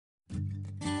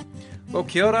Well,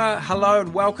 kia ora, hello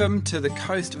and welcome to the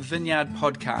Coast Vineyard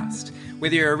podcast.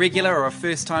 Whether you're a regular or a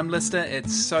first-time listener,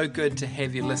 it's so good to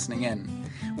have you listening in.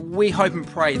 We hope and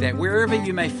pray that wherever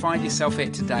you may find yourself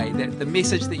at today, that the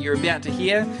message that you're about to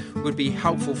hear would be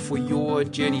helpful for your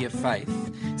journey of faith.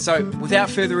 So, without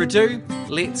further ado,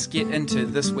 let's get into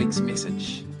this week's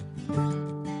message.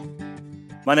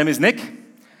 My name is Nick,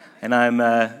 and I'm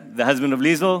the husband of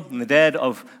Liesel and the dad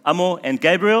of Amo and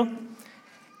Gabriel.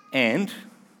 And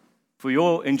for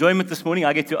your enjoyment this morning,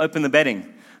 I get to open the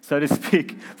batting, so to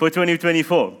speak, for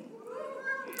 2024.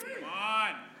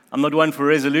 I'm not one for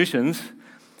resolutions,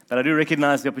 but I do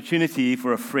recognize the opportunity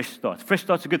for a fresh start. Fresh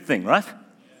start's a good thing, right?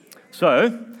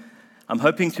 So I'm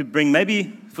hoping to bring,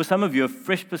 maybe for some of you, a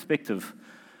fresh perspective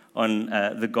on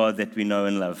the God that we know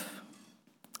and love.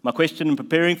 My question in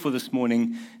preparing for this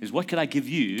morning is, what could I give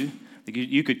you that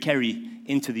you could carry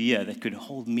into the year that could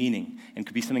hold meaning and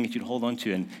could be something that you'd hold on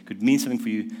to and could mean something for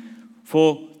you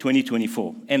for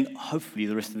 2024 and hopefully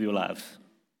the rest of your lives?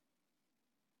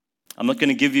 I'm not going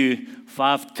to give you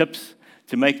 5 tips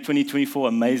to make 2024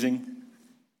 amazing.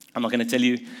 I'm not going to tell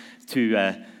you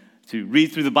to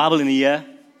read through the Bible in a year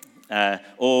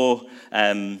or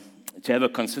to have a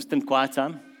consistent quiet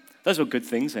time. Those are good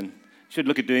things and you should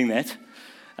look at doing that.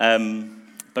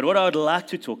 But what I would like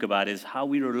to talk about is how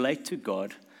we relate to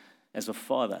God as a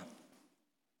father.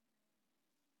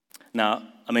 Now,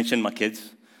 I mentioned my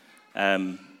kids,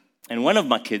 and one of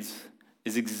my kids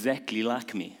is exactly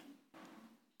like me.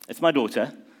 It's my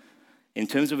daughter. In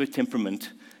terms of her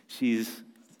temperament, she's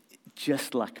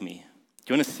just like me.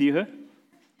 Do you want to see her?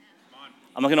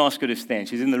 I'm not going to ask her to stand.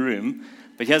 She's in the room,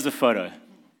 but here's a photo.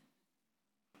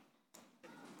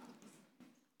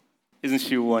 Isn't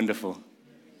she wonderful?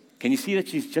 Can you see that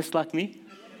she's just like me?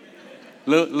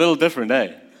 Little different,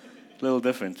 eh? Little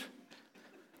different.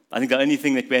 I think the only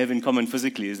thing that we have in common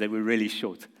physically is that we're really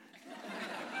short.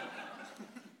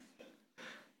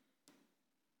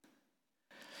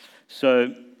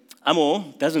 So,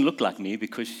 Amo doesn't look like me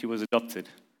because she was adopted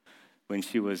when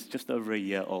she was just over a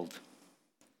year old.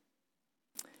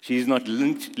 She is not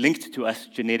linked to us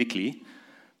genetically,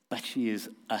 but she is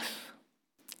us.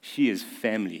 She is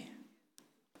family.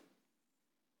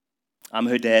 I'm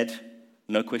her dad,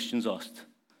 no questions asked.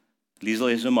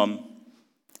 Liesel is her mom,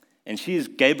 and she is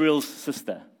Gabriel's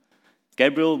sister.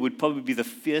 Gabriel would probably be the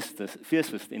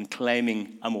fiercest in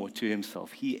claiming Amo to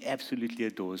himself. He absolutely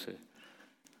adores her.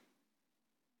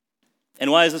 And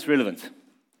why is this relevant?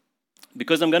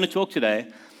 Because I'm going to talk today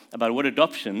about what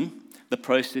adoption, the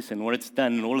process and what it's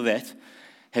done and all of that,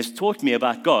 has taught me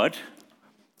about God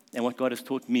and what God has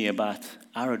taught me about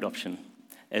our adoption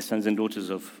as sons and daughters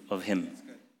of Him.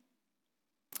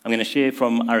 I'm going to share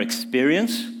from our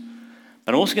experience,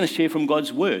 but I'm also going to share from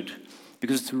God's Word,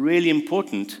 because it's really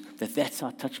important that that's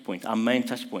our touch point, our main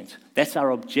touch point. That's our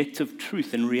objective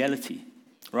truth and reality,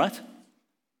 right?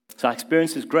 So our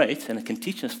experience is great, and it can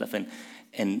teach us stuff, and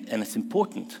it's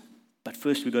important. But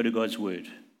first, we go to God's Word.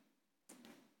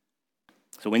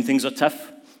 So when things are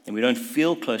tough and we don't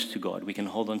feel close to God, we can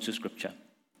hold on to Scripture.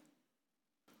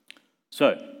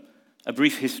 So, a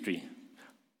brief history,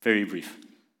 very brief.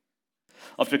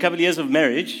 After a couple of years of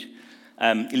marriage,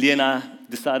 Ilya and I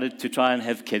decided to try and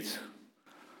have kids.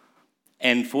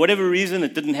 And for whatever reason,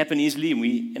 it didn't happen easily,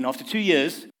 and after 2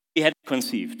 years, we had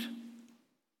conceived.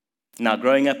 Now,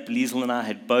 growing up, Liesel and I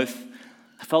had both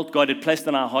felt God had placed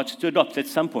on our hearts to adopt at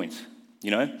some point,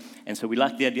 and so we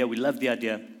liked the idea, we loved the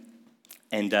idea,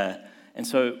 and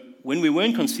so when we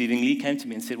weren't conceiving, Lee came to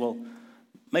me and said, well,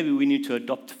 maybe we need to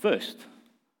adopt first.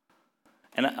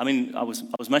 And I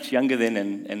was much younger then,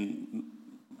 and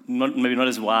maybe not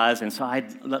as wise, and so I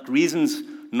had reasons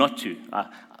not to.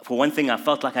 For one thing, I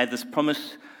felt like I had this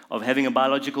promise of having a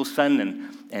biological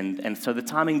son, and so the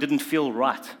timing didn't feel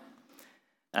right.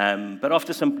 But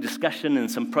after some discussion and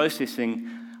some processing,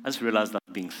 I just realized I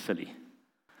was being silly.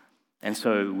 And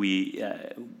so we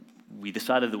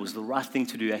decided it was the right thing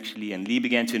to do, actually, and Lee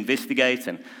began to investigate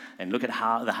and look at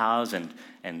the house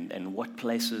and what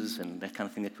places and that kind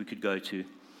of thing that we could go to.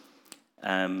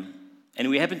 And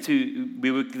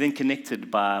we were then connected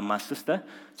by my sister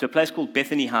to a place called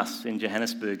Bethany House in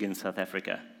Johannesburg in South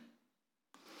Africa.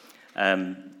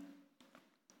 And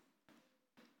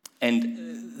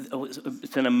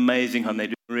it's an amazing home. They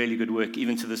do really good work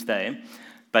even to this day.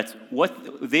 But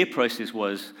what their process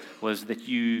was that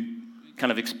you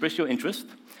kind of express your interest.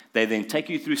 They then take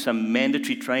you through some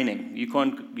mandatory training. You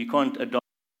can't adopt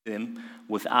them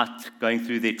without going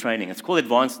through their training. It's called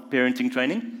advanced parenting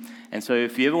training. And so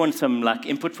if you ever want some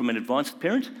input from an advanced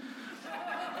parent,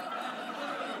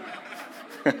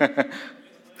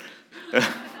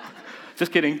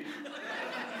 just kidding.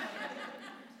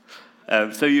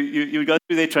 So you would go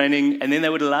through their training, and then they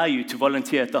would allow you to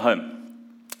volunteer at the home.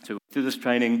 So we went through this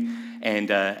training, and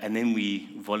then we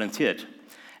volunteered.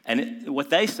 And what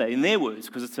they say, in their words,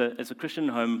 because it's a Christian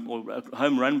home, or a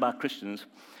home run by Christians,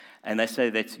 and they say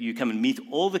that you come and meet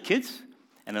all the kids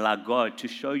and allow God to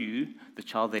show you the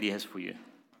child that He has for you.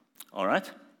 All right?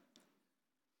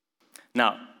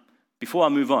 Now, before I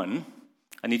move on,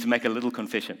 I need to make a little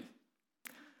confession.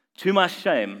 To my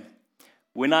shame,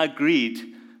 when I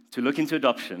agreed to look into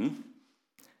adoption,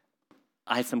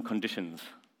 I had some conditions.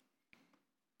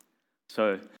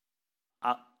 So,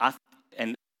 I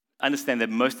understand that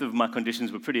most of my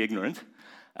conditions were pretty ignorant,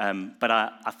 but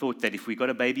I thought that if we got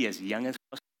a baby as young as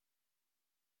possible,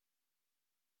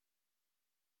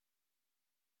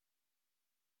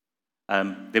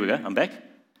 there we go, I'm back.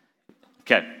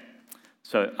 Okay,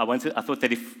 so I thought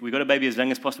that if we got a baby as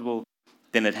young as possible,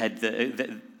 then it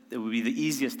would be the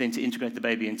easiest then to integrate the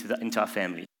baby into our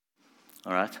family.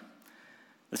 All right?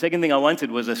 The second thing I wanted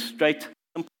was a straight,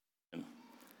 simple adoption.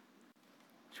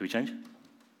 Should we change?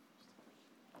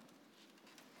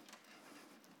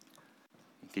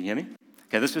 Can you hear me?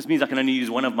 Okay, this just means I can only use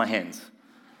one of my hands.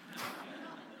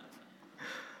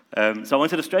 So I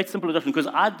wanted a straight, simple adoption because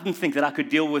I didn't think that I could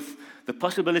deal with the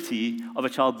possibility of a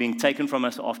child being taken from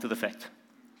us after the fact.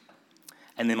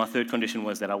 And then my third condition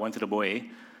was that I wanted a boy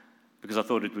because I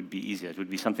thought it would be easier. It would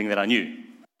be something that I knew.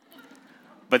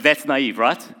 But that's naive,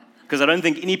 right? Because I don't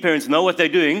think any parents know what they're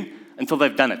doing until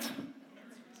they've done it.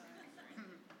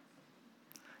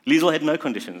 Liesel had no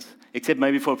conditions, except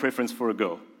maybe for a preference for a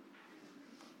girl.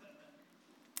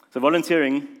 So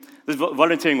volunteering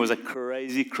was a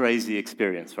crazy, crazy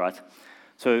experience, right?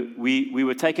 So we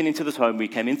were taken into this home. We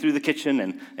came in through the kitchen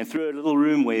and through a little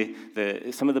room where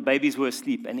some of the babies were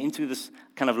asleep, and into this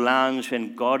kind of lounge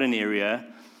and garden area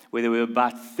where there were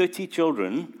about 30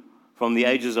 children from the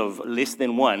ages of less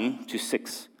than 1 to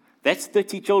 6. That's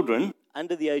 30 children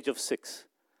under the age of 6.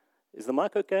 Is the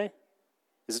mic okay?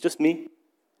 Is it just me?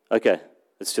 Okay,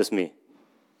 it's just me.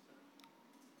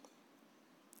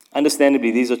 Understandably,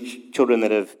 these are children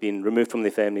that have been removed from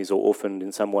their families or orphaned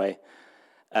in some way.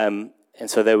 And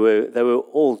so they were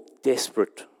all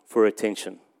desperate for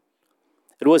attention.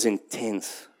 It was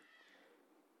intense.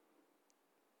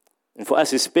 And for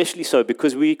us, especially so,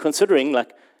 because we're considering,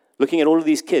 looking at all of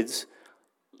these kids,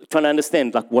 trying to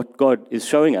understand, what God is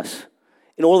showing us.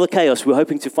 In all the chaos, we're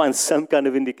hoping to find some kind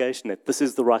of indication that this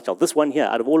is the right child. This one here,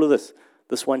 out of all of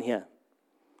this one here.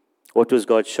 What was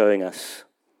God showing us?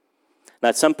 Now,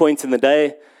 at some point in the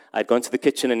day, I'd gone to the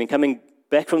kitchen, and in coming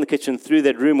back from the kitchen through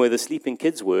that room where the sleeping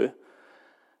kids were,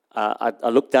 I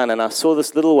looked down and I saw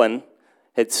this little one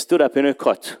had stood up in her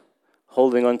cot,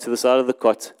 holding on to the side of the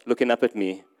cot, looking up at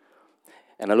me.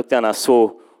 And I looked down and I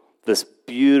saw this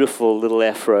beautiful little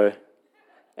afro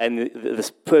and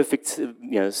this perfect,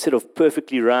 set of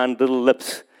perfectly round little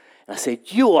lips. And I said,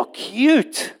 "You are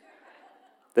cute."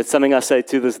 That's something I say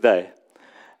to this day.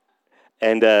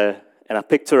 And I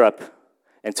picked her up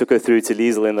and took her through to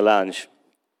Liesel in the lounge.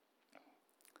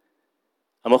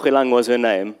 Amogelang was her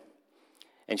name,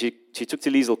 and she took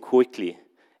to Liesel quickly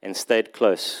and stayed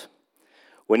close.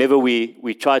 Whenever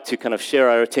we tried to kind of share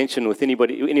our attention with any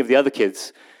of the other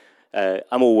kids,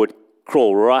 Amo would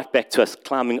crawl right back to us,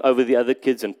 climbing over the other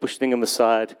kids and pushing them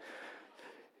aside.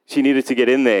 She needed to get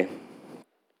in there.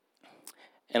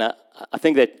 And I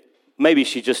think that maybe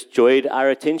she just enjoyed our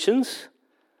attentions,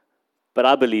 but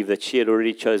I believe that she had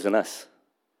already chosen us.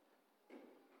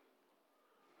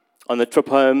 On the trip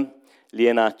home,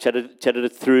 Leah and I chatted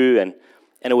it through, and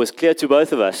it was clear to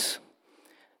both of us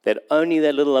that only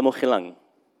that little Amogelang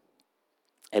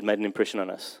had made an impression on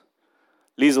us.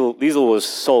 Liesel was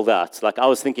sold out. I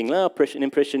was thinking, impression,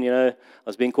 I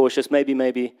was being cautious,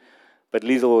 maybe. But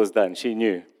Liesel was done. She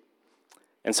knew.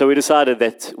 And so we decided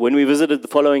that when we visited the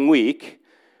following week,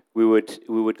 we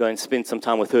would go and spend some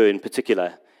time with her in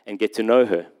particular and get to know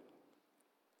her.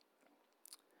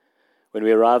 When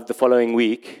we arrived the following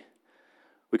week,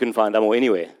 we couldn't find Amo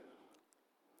anywhere.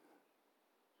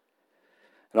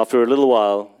 And after a little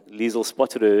while, Liesel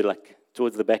spotted her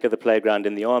towards the back of the playground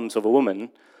in the arms of a woman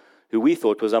who we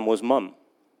thought was Amo's mom.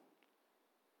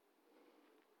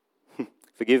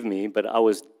 Forgive me, but I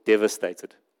was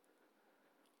devastated.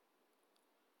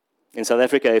 In South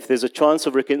Africa, if there's a chance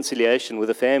of reconciliation with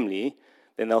a family,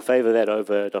 then they'll favor that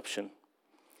over adoption.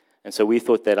 And so we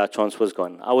thought that our chance was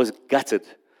gone. I was gutted.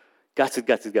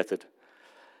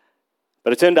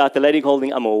 But it turned out the lady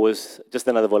holding Amo was just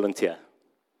another volunteer.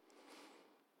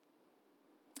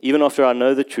 Even after I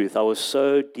know the truth, I was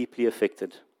so deeply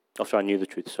affected. After I knew the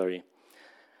truth, sorry.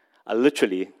 I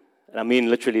literally, and I mean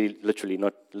literally,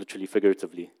 not literally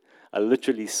figuratively, I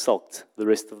literally sulked the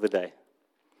rest of the day.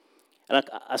 And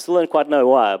I still don't quite know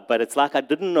why, but it's like I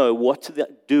didn't know what to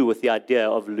do with the idea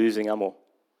of losing Amo.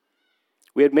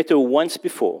 We had met her once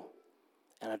before,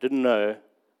 and I didn't know,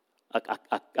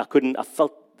 I couldn't, I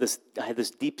felt this, I had this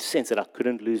deep sense that I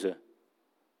couldn't lose her.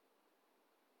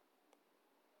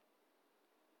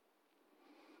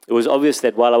 It was obvious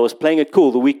that while I was playing it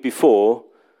cool the week before,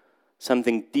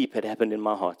 something deep had happened in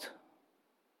my heart.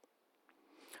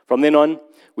 From then on,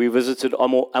 we visited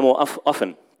Amo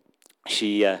often.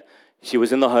 She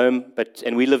was in the home,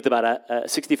 and we lived about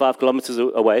 65 kilometers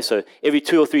away. So every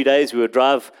 2 or 3 days, we would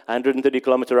drive a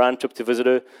 130-kilometer round trip to visit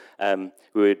her.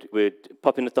 We'd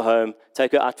pop in at the home,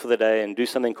 take her out for the day, and do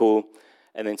something cool,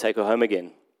 and then take her home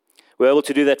again. We were able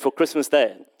to do that for Christmas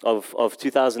Day of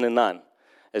 2009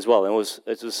 as well. And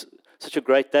it was such a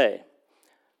great day.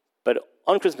 But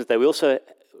on Christmas Day, we also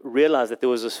realized that there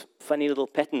was this funny little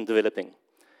pattern developing,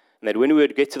 and that when we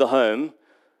would get to the home,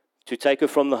 to take her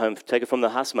from the home, take her from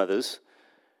the house mothers,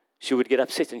 she would get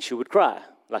upset and she would cry,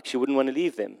 like she wouldn't want to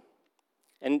leave them.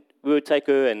 And we would take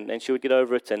her and she would get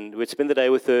over it, and we'd spend the day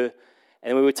with her,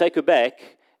 and we would take her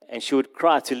back and she would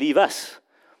cry to leave us.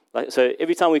 So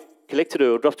every time we collected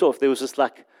her or dropped her off, there was this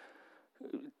like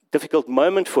difficult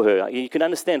moment for her. You can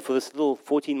understand for this little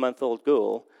 14-month-old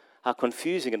girl how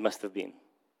confusing it must have been.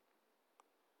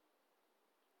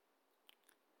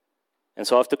 And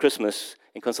so after Christmas,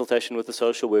 in consultation with the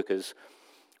social workers,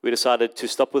 we decided to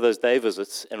stop with those day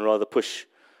visits and rather push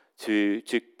to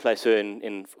place her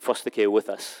in foster care with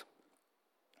us.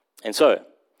 And so,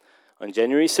 on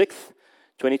January 6th,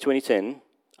 2010,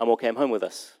 Amo came home with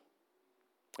us.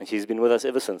 And she's been with us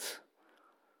ever since.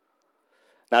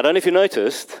 Now, I don't know if you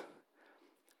noticed,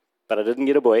 but I didn't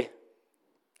get a boy.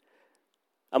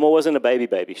 Amo wasn't a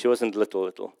baby. She wasn't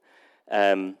little.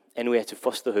 And we had to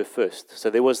foster her first. So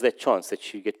there was that chance that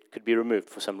she could be removed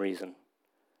for some reason.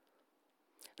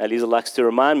 Now, Lisa likes to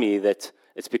remind me that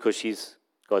it's because she's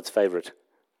God's favorite.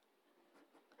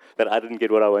 That I didn't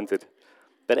get what I wanted.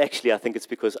 But actually, I think it's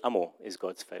because Amo is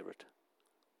God's favorite.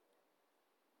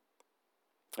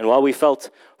 And while we felt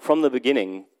from the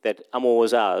beginning that Amo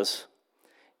was ours,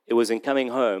 it was in coming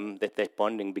home that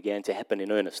bonding began to happen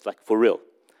in earnest, like for real.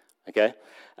 Okay?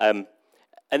 And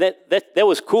that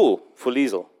was cool for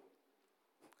Liesel.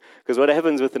 Because what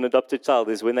happens with an adopted child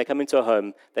is when they come into a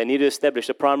home, they need to establish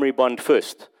a primary bond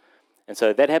first. And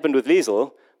so that happened with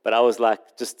Liesel, but I was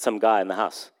like just some guy in the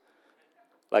house.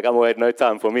 Like Amo had no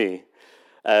time for me.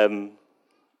 And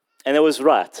it was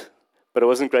right, but it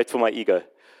wasn't great for my ego.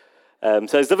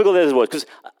 So as difficult as it was, because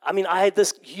I had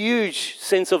this huge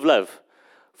sense of love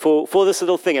for this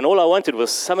little thing, and all I wanted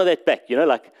was some of that back,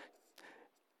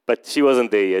 but she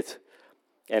wasn't there yet.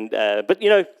 And but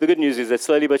the good news is that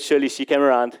slowly but surely she came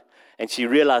around and she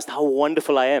realized how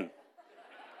wonderful I am.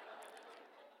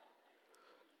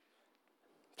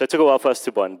 So it took a while for us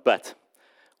to bond, but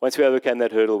once we overcame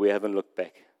that hurdle, we haven't looked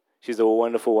back. She's a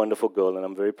wonderful, wonderful girl, and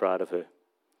I'm very proud of her.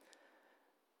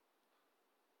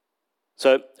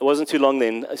 So it wasn't too long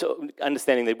then, so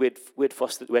understanding that we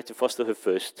had to foster her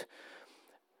first.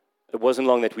 It wasn't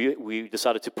long that we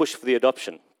decided to push for the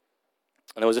adoption.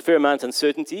 And there was a fair amount of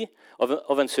uncertainty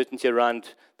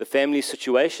around the family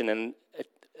situation, and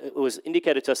it was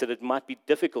indicated to us that it might be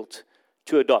difficult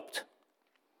to adopt.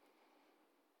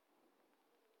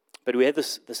 But we had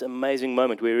this amazing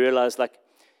moment where we realized, like,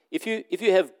 if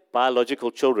you have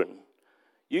biological children,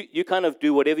 you kind of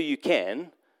do whatever you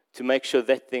can to make sure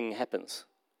that thing happens,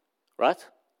 right?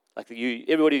 Like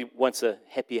everybody wants a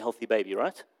happy, healthy baby,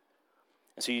 right?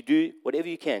 And so you do whatever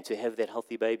you can to have that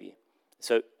healthy baby.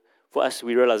 So for us,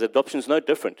 we realized adoption is no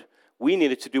different. We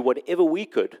needed to do whatever we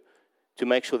could to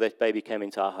make sure that baby came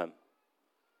into our home.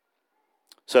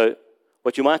 So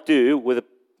what you might do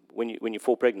when you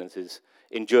fall pregnant is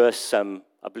endure some,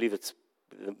 I believe it's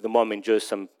the mom endures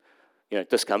some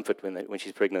discomfort when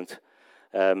she's pregnant.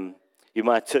 You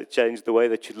might change the way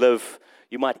that you live.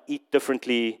 You might eat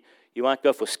differently. You might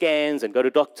go for scans and go to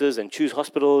doctors and choose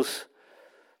hospitals.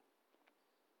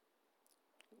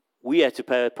 We had to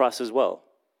pay a price as well.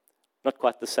 Not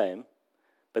quite the same,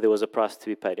 but there was a price to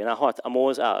be paid. In our heart, Amo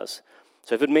was ours.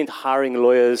 So if it meant hiring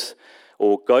lawyers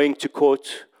or going to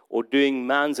court or doing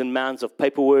mounds and mounds of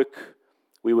paperwork,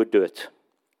 we would do it.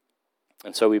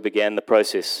 And so we began the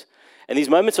process. And these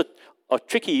moments are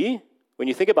tricky when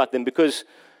you think about them because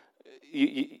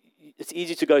it's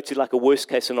easy to go to like a worst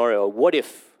case scenario. What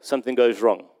if something goes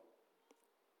wrong?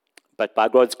 But by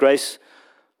God's grace,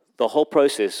 the whole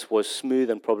process was smooth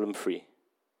and problem-free.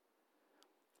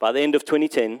 By the end of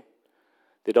 2010,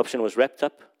 the adoption was wrapped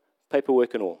up,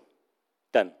 paperwork and all.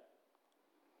 Done.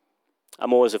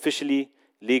 Amo was officially,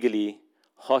 legally,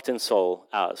 heart and soul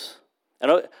ours. And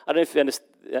I don't know if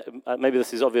maybe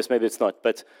this is obvious, maybe it's not,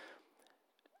 but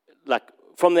like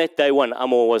from that day one,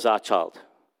 Amor was our child.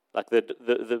 Like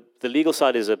the legal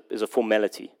side is a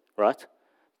formality, right?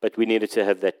 But we needed to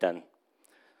have that done.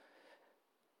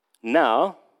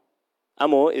 Now,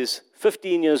 Amor is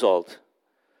 15 years old,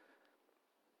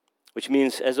 which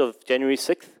means as of January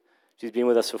 6th, she's been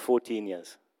with us for 14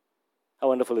 years. How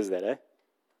wonderful is that, eh?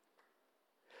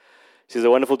 She's a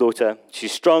wonderful daughter.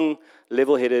 She's strong,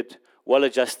 level-headed,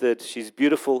 well-adjusted. She's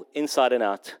beautiful inside and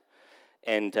out.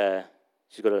 And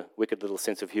she's got a wicked little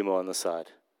sense of humor on the side.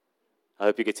 I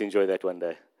hope you get to enjoy that one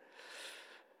day.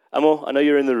 Amor, I know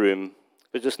you're in the room,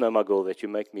 but just know, my girl, that you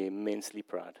make me immensely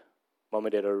proud. Mom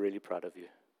and Dad are really proud of you.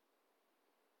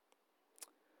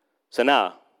 So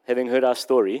now, having heard our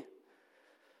story,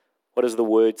 what does the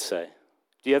word say?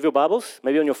 Do you have your Bibles?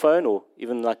 Maybe on your phone or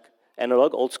even like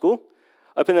analog, old school?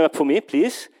 Open them up for me,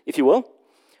 please, if you will,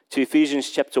 to Ephesians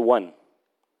chapter 1.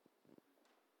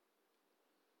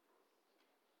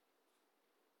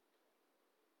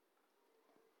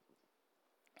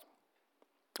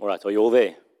 All right, are you all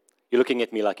there? You're looking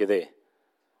at me like you're there.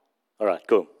 All right,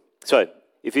 cool. So,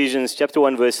 Ephesians chapter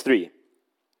 1, verse 3.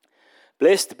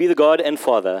 Blessed be the God and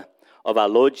Father of our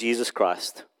Lord Jesus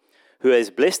Christ, who has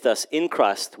blessed us in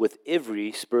Christ with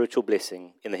every spiritual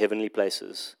blessing in the heavenly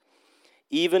places,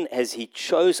 even as he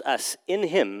chose us in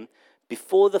him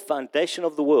before the foundation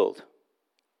of the world,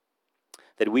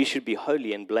 that we should be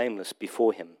holy and blameless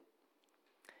before him.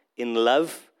 In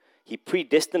love, he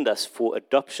predestined us for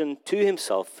adoption to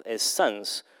himself as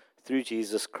sons through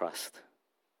Jesus Christ,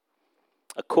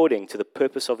 according to the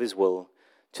purpose of his will,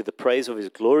 to the praise of his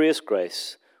glorious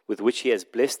grace, with which he has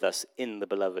blessed us in the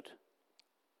beloved.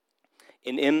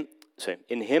 In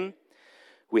him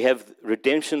we have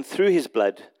redemption through his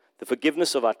blood, the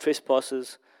forgiveness of our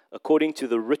trespasses, according to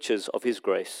the riches of his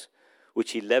grace,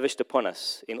 which he lavished upon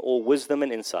us in all wisdom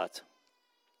and insight,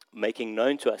 making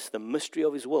known to us the mystery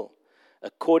of his will,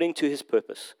 according to his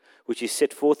purpose, which he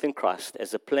set forth in Christ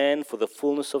as a plan for the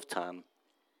fullness of time,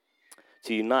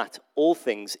 to unite all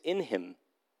things in him,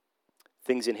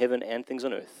 things in heaven and things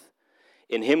on earth.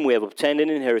 In him we have obtained an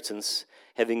inheritance,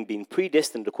 having been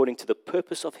predestined according to the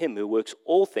purpose of him who works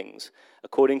all things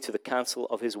according to the counsel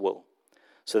of his will,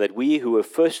 so that we who were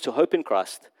first to hope in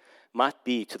Christ might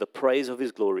be to the praise of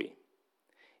his glory.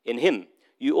 In him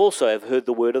you also have heard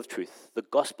the word of truth, the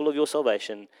gospel of your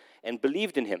salvation, and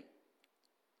believed in him.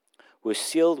 We're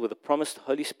sealed with the promised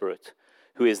Holy Spirit,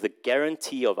 who is the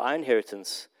guarantee of our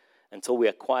inheritance until we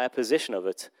acquire possession of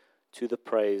it to the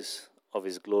praise of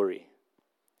his glory.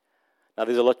 Now,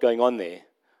 there's a lot going on there.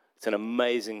 It's an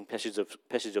amazing passage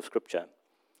of Scripture.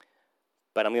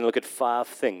 But I'm going to look at 5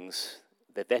 things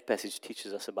that passage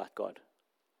teaches us about God.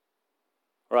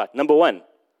 All right, number 1,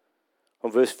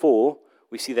 from verse 4,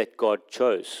 we see that God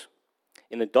chose.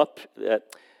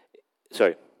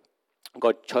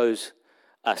 God chose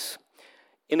us.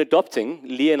 In adopting,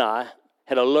 Lee and I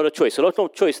had a lot of choice. A lot more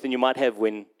choice than you might have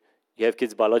when you have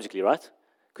kids biologically, right?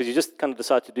 Because you just kind of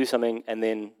decide to do something and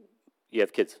then you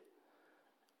have kids.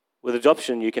 With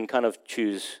adoption, you can kind of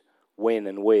choose when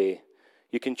and where.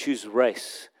 You can choose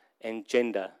race and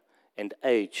gender and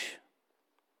age.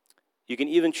 You can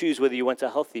even choose whether you want a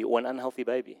healthy or an unhealthy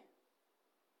baby.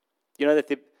 You know that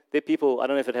there are people, I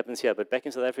don't know if it happens here, but back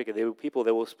in South Africa, there were people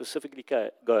that will specifically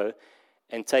go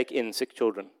and take in sick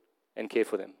children and care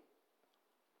for them.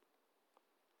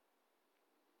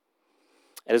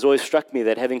 It has always struck me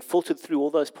that having filtered through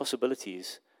all those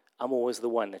possibilities, I'm always the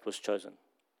one that was chosen.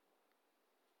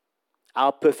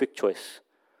 Our perfect choice.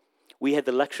 We had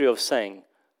the luxury of saying,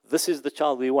 this is the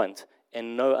child we want,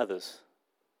 and no others.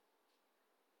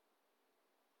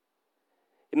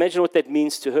 Imagine what that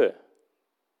means to her.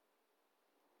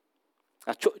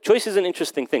 Now, choice is an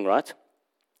interesting thing, right?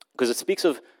 Because it speaks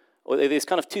of, or there's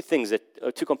kind of 2 things,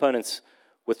 that 2 components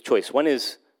with choice. One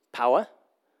is power,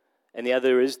 and the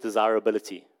other is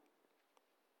desirability.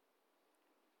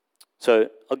 So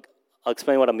I'll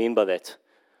explain what I mean by that.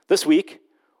 This week,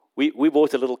 we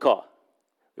bought a little car.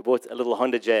 We bought a little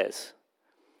Honda Jazz.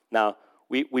 Now,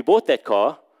 we bought that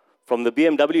car from the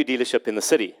BMW dealership in the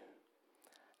city.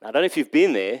 Now, I don't know if you've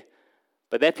been there,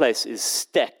 but that place is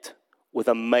stacked with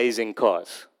amazing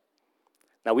cars.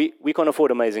 Now, we can't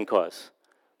afford amazing cars.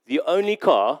 The only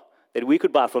car that we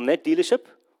could buy from that dealership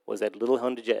was that little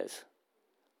Honda Jazz.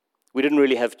 We didn't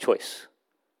really have choice.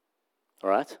 All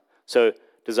right? So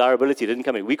desirability didn't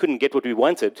come in. We couldn't get what we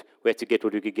wanted. We had to get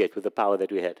what we could get with the power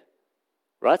that we had.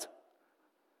 Right?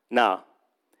 Now,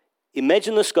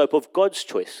 imagine the scope of God's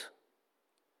choice.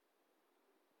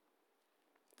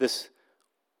 This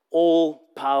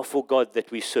all-powerful God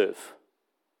that we serve.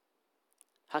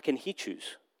 How can he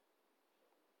choose?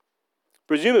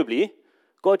 Presumably,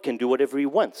 God can do whatever he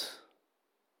wants.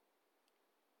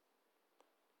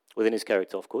 Within his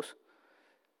character, of course.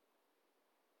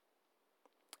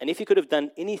 And if he could have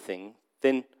done anything,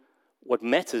 then what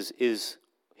matters is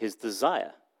his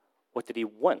desire. What did he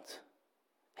want?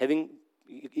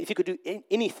 If he could do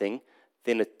anything,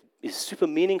 then it is super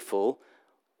meaningful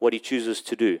what he chooses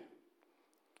to do.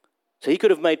 So he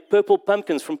could have made purple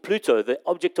pumpkins from Pluto, the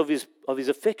object of his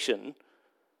affection,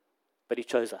 but he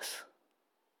chose us.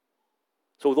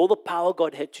 So with all the power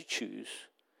God had to choose,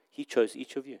 he chose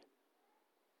each of you.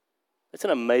 That's an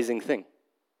amazing thing.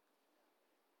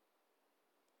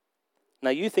 Now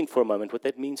you think for a moment what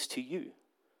that means to you.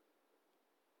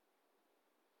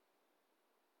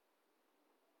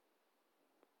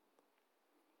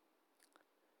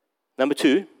 Number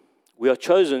 2, we are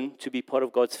chosen to be part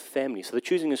of God's family. So the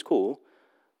choosing is cool,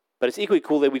 but it's equally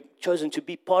cool that we're chosen to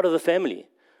be part of the family.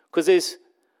 Because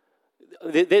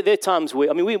there are times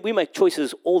where, we make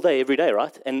choices all day, every day,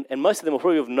 right? And most of them are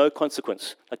probably of no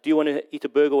consequence. Like, do you want to eat a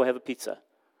burger or have a pizza? Do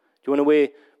you want to wear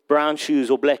brown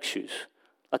shoes or black shoes?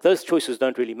 Like, those choices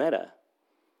don't really matter.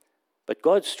 But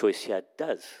God's choice here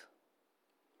does.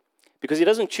 Because he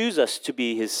doesn't choose us to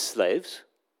be his slaves.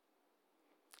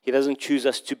 He doesn't choose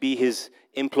us to be his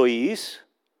employees.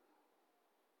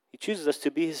 He chooses us to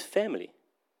be his family.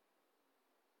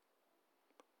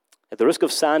 At the risk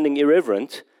of sounding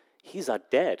irreverent, he's our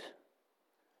dad.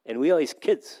 And we are his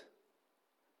kids.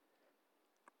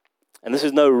 And this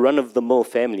is no run-of-the-mill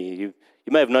family. You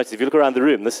may have noticed, if you look around the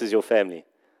room, this is your family.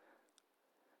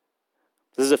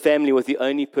 This is a family with the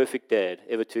only perfect dad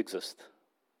ever to exist.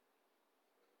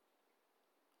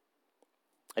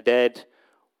 A dad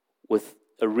with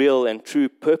a real and true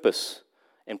purpose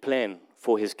and plan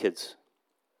for his kids.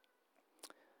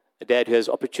 A dad who has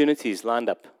opportunities lined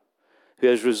up, who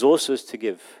has resources to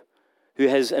give, who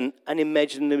has an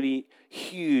unimaginably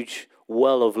huge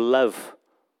well of love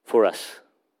for us.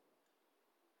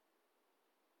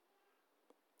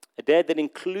 A dad that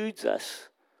includes us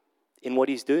in what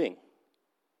he's doing.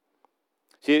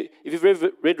 See, if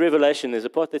you've read Revelation, there's a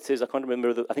part that says, I can't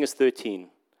remember, I think it's 13.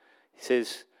 He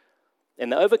says,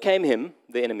 and they overcame him,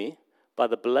 the enemy, by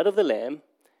the blood of the Lamb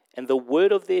and the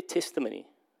word of their testimony.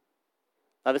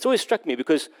 Now, that's always struck me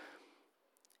because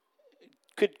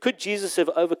could Jesus have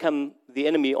overcome the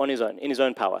enemy on his own, in his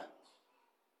own power?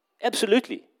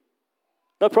 Absolutely.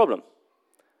 No problem.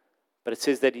 But it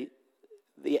says that he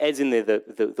adds in there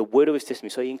the word of his testimony.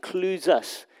 So he includes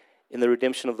us in the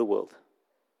redemption of the world.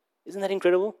 Isn't that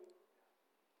incredible?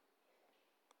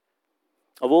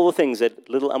 Of all the things that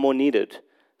little Amor needed,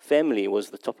 family was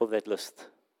the top of that list.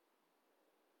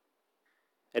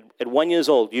 At 1 year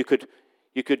old, you could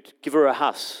give her a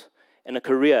house and a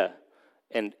career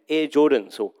and Air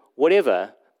Jordans or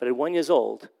whatever, but at 1 year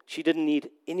old, she didn't need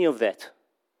any of that.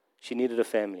 She needed a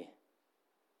family.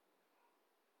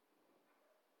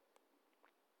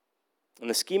 In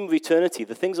the scheme of eternity,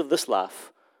 the things of this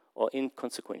life are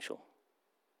inconsequential.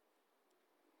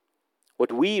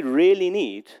 What we really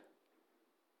need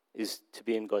is to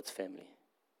be in God's family.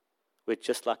 We're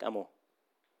just like Amor.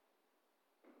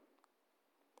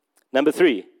 Number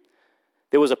 3,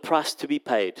 there was a price to be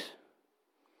paid.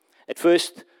 At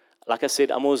first, like I said,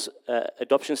 Amor's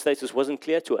adoption status wasn't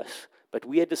clear to us, but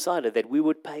we had decided that we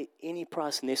would pay any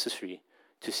price necessary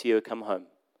to see her come home.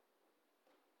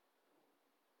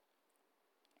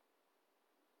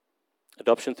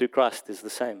 Adoption through Christ is the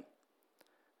same.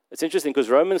 It's interesting because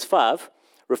Romans 5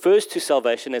 refers to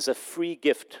salvation as a free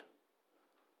gift.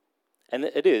 And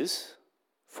it is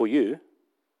for you,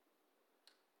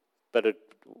 but it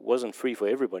wasn't free for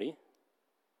everybody.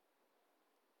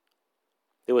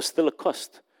 There was still a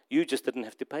cost. You just didn't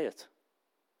have to pay it.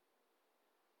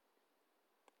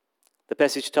 The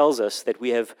passage tells us that we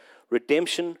have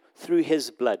redemption through his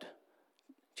blood,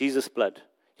 Jesus' blood.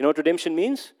 You know what redemption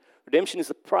means? Redemption is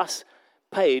the price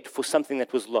paid for something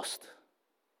that was lost.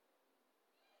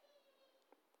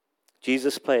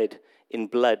 Jesus paid in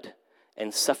blood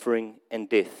and suffering and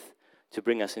death to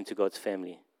bring us into God's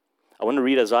family. I want to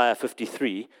read Isaiah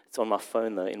 53. It's on my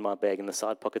phone, though, in my bag, in the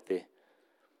side pocket there.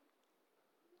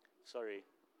 Sorry.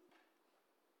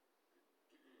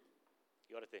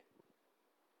 You got it there?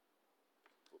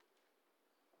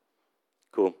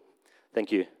 Cool.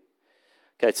 Thank you.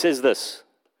 Okay, it says this.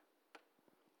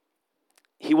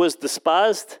 He was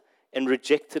despised and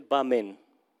rejected by men,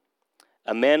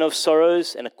 a man of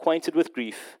sorrows and acquainted with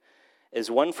grief, as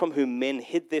one from whom men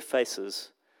hid their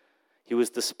faces. He was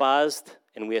despised,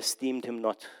 and we esteemed him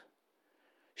not.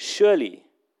 Surely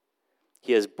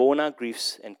he has borne our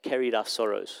griefs and carried our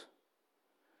sorrows.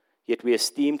 Yet we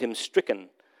esteemed him stricken,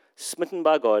 smitten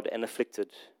by God, and afflicted.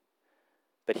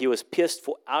 But he was pierced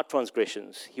for our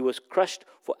transgressions. He was crushed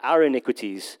for our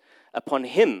iniquities. Upon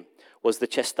him was the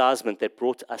chastisement that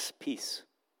brought us peace.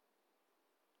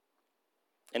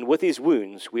 And with his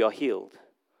wounds we are healed.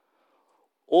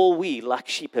 All we, like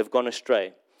sheep, have gone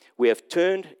astray. We have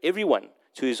turned everyone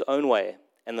to his own way,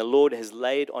 and the Lord has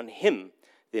laid on him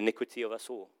the iniquity of us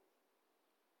all.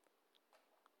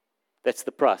 That's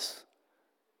the price.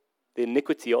 The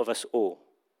iniquity of us all.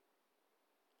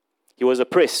 He was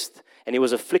oppressed and he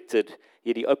was afflicted,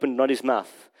 yet he opened not his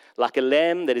mouth. Like a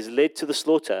lamb that is led to the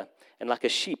slaughter, and like a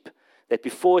sheep that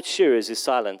before its shearers is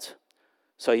silent,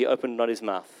 so he opened not his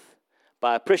mouth.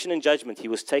 By oppression and judgment he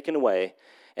was taken away.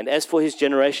 And as for his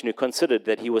generation, who considered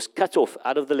that he was cut off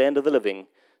out of the land of the living,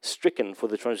 stricken for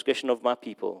the transgression of my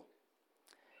people.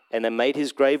 And they made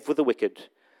his grave with the wicked,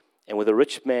 and with a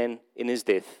rich man in his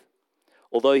death,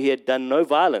 although he had done no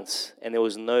violence, and there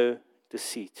was no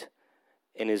deceit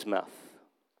in his mouth.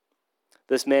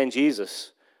 This man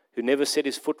Jesus, who never set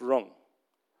his foot wrong,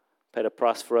 paid a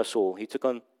price for us all. He took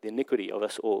on the iniquity of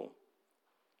us all.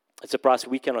 It's a price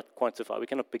we cannot quantify. We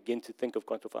cannot begin to think of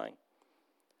quantifying.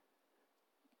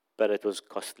 But it was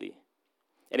costly.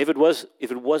 And if it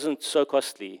wasn't so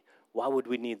costly, why would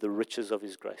we need the riches of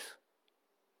his grace?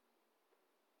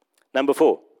 Number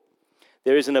 4,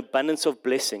 there is an abundance of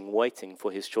blessing waiting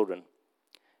for his children.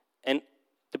 And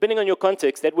depending on your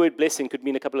context, that word blessing could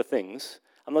mean a couple of things.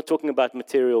 I'm not talking about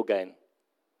material gain.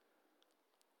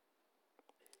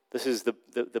 This is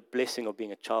the blessing of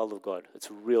being a child of God. It's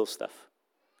real stuff.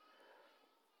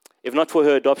 If not for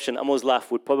her adoption, Amo's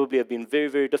life would probably have been very,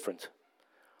 very different.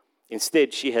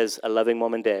 Instead, she has a loving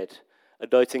mom and dad, a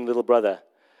doting little brother,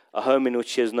 a home in which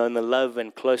she has known the love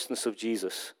and closeness of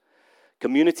Jesus,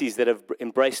 communities that have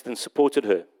embraced and supported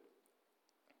her.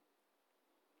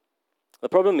 The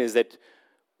problem is that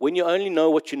when you only know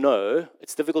what you know,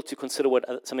 it's difficult to consider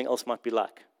what something else might be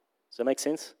like. Does that make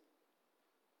sense?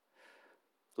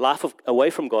 Life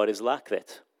away from God is like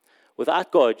that.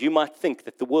 Without God, you might think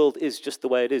that the world is just the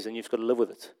way it is and you've got to live with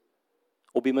it.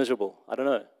 Or be miserable. I don't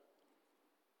know.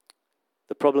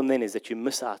 The problem then is that you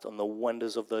miss out on the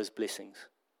wonders of those blessings.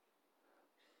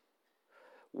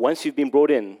 Once you've been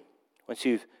brought in, once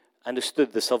you've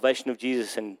understood the salvation of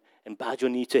Jesus and bowed your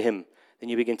knee to him, then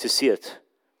you begin to see it.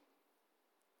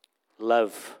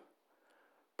 Love,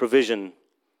 provision,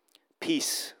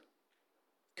 peace,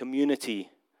 community,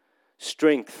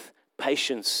 strength,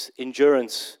 patience,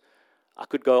 endurance. I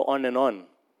could go on and on.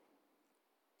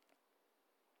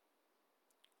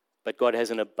 But God has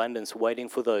an abundance waiting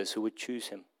for those who would choose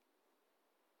him.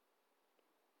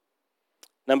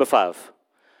 Number 5,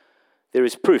 there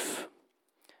is proof,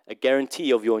 a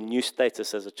guarantee of your new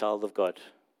status as a child of God,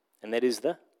 and that is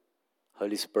the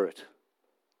Holy Spirit.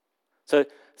 So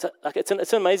it's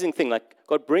an amazing thing. Like,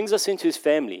 God brings us into his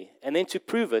family, and then to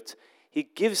prove it, he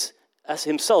gives us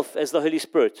himself as the Holy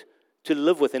Spirit to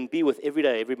live with and be with every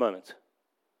day, every moment.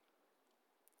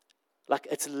 Like,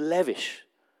 it's lavish.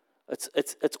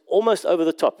 It's almost over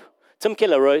the top. Tim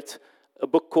Keller wrote a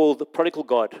book called The Prodigal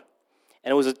God,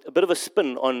 and it was a bit of a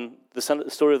spin on the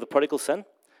story of the prodigal son.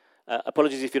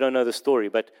 Apologies if you don't know the story,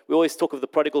 but we always talk of the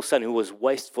prodigal son who was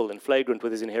wasteful and flagrant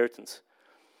with his inheritance.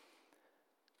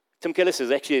 Tim Keller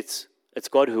says, actually, it's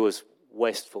God who was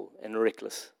wasteful and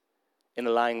reckless in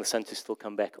allowing the son to still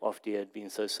come back after he had been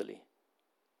so silly.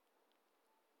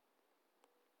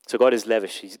 So God is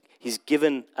lavish. He's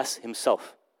given us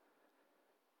himself.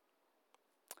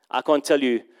 I can't tell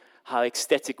you how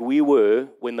ecstatic we were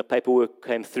when the paperwork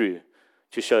came through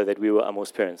to show that we were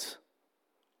Amo's parents.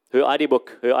 Her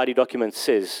ID document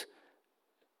says,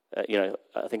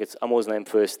 I think it's Amo's name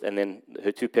first and then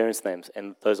her 2 parents' names,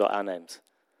 and those are our names.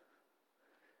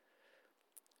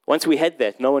 Once we had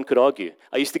that, no one could argue.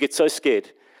 I used to get so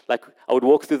scared. Like, I would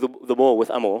walk through the mall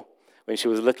with Amo when she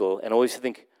was little, and I always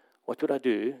think, what would I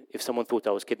do if someone thought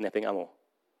I was kidnapping Amo?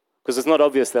 Because it's not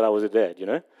obvious that I was a dad,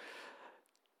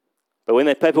 But when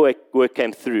that paperwork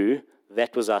came through,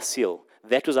 that was our seal.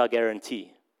 That was our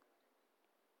guarantee.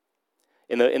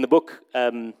 In the book,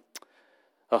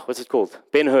 what's it called?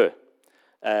 Ben-Hur.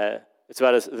 It's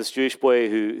about this Jewish boy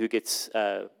who gets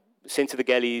sent to the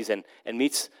galleys and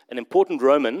meets an important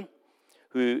Roman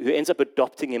who ends up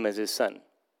adopting him as his son.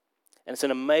 And it's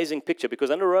an amazing picture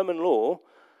because under Roman law,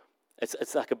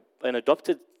 it's like an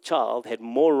adopted child had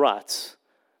more rights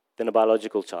than a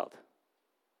biological child.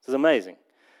 So it's amazing.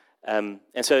 And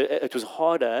so it was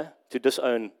harder to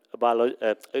disown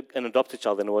an adopted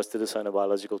child than it was to disown a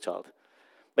biological child.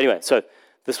 But anyway, so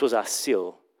this was our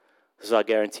seal. This is our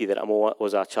guarantee that Amo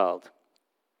was our child.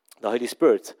 The Holy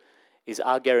Spirit is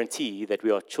our guarantee that we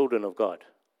are children of God.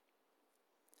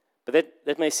 But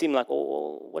that may seem like,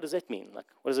 oh, what does that mean? Like,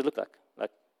 what does it look like?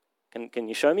 Like, can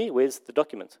you show me? Where's the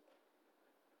document?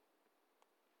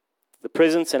 The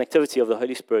presence and activity of the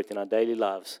Holy Spirit in our daily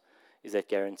lives is that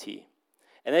guarantee.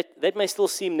 And that may still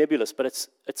seem nebulous, but it's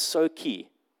so key.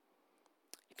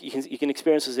 You can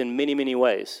experience this in many, many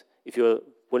ways if you're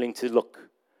willing to look.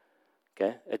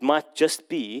 Okay? It might just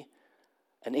be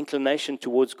an inclination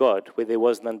towards God where there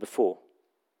was none before.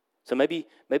 So maybe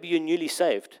you're newly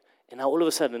saved, and now all of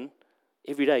a sudden,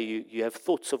 every day you have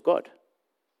thoughts of God.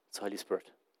 It's the Holy Spirit.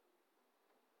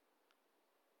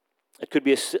 It could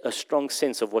be a strong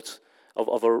sense of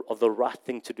of the right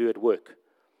thing to do at work.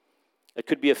 It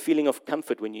could be a feeling of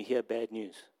comfort when you hear bad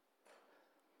news.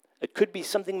 It could be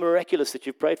something miraculous that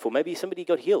you've prayed for. Maybe somebody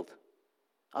got healed.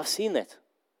 I've seen that.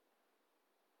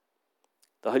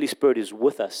 The Holy Spirit is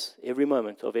with us every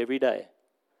moment of every day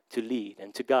to lead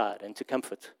and to guide and to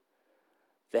comfort.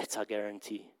 That's our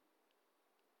guarantee.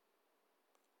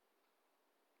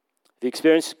 If you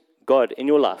experience God in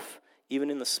your life, even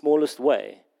in the smallest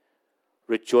way,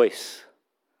 rejoice.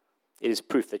 It is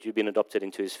proof that you've been adopted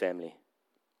into His family.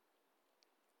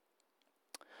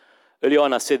 Earlier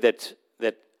on, I said that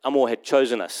Amor had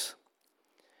chosen us.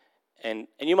 And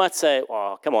you might say,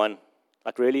 oh, come on,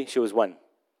 like really? She was one.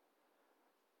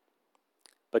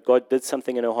 But God did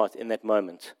something in her heart in that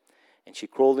moment. And she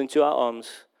crawled into our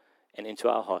arms and into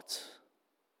our hearts.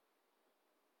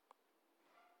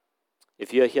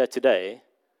 If you're here today,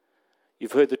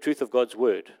 you've heard the truth of God's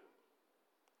word.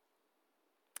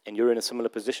 And you're in a similar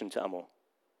position to Amor.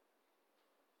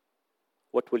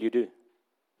 What will you do?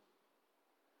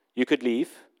 You could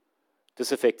leave,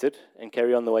 disaffected, and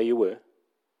carry on the way you were.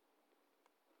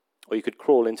 Or you could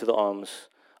crawl into the arms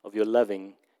of your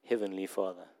loving Heavenly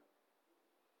Father.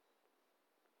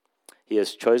 He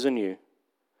has chosen you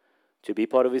to be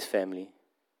part of His family.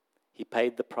 He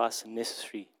paid the price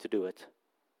necessary to do it,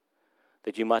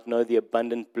 that you might know the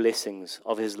abundant blessings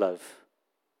of His love,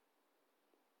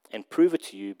 and prove it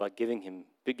to you by giving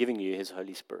you His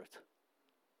Holy Spirit.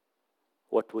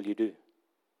 What will you do?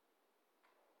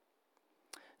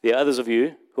 There are others of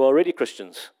you who are already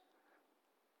Christians.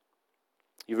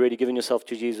 You've already given yourself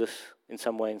to Jesus in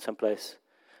some way, in some place.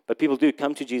 But people do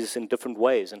come to Jesus in different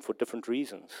ways and for different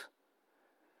reasons.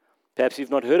 Perhaps you've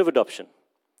not heard of adoption,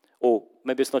 or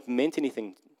maybe it's not meant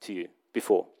anything to you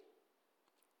before.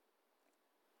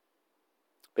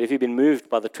 But if you've been moved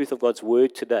by the truth of God's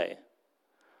word today,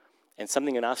 and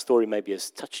something in our story maybe has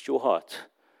touched your heart,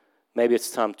 maybe it's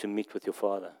time to meet with your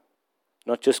Father.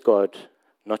 Not just God,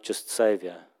 not just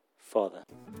Savior, Father.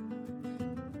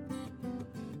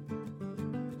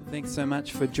 Thanks so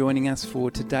much for joining us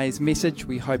for today's message.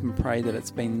 We hope and pray that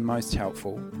it's been most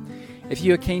helpful. If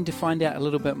you are keen to find out a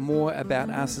little bit more about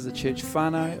us as a church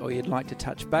whānau, or you'd like to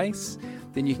touch base,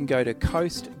 then you can go to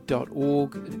coast.org.nz,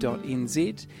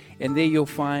 and there you'll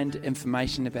find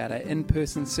information about our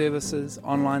in-person services,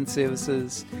 online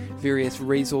services, various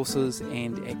resources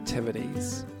and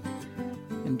activities.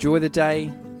 Enjoy the day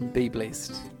and be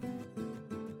blessed.